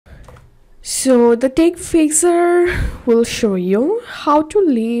So the Tech Fixr will show you how to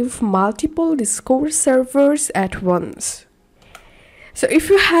leave multiple Discord servers at once. So if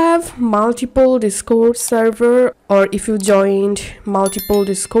you have multiple Discord server, or if you joined multiple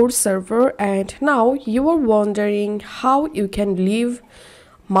Discord server and now you are wondering how you can leave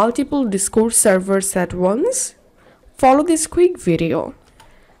multiple Discord servers at once, follow this quick video.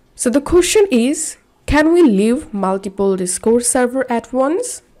 So the question is, can we leave multiple Discord server at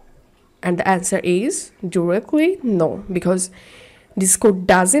once? And the answer is directly no, because Discord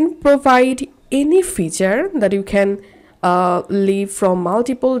doesn't provide any feature that you can leave from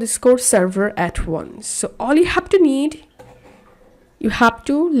multiple Discord server at once. So all you have to need, you have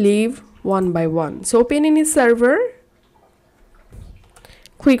to leave one by one. So open any server,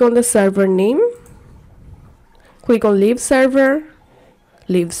 click on the server name, click on leave server,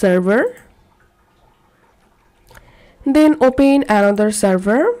 then open another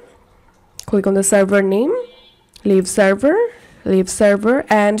server, click on the server name, leave server,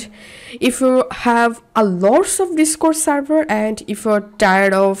 and if you have a lots of Discord server and if you're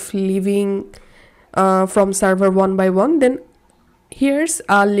tired of leaving from server one by one, then here's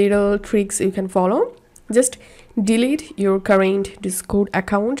a little tricks you can follow. Just delete your current Discord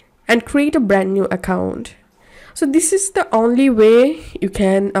account and create a brand new account. So this is the only way you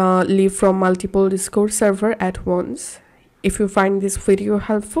can leave from multiple Discord server at once. If you find this video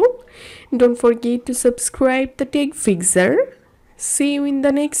helpful, don't forget to subscribe the Tech Fixr. See you in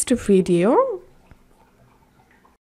the next video.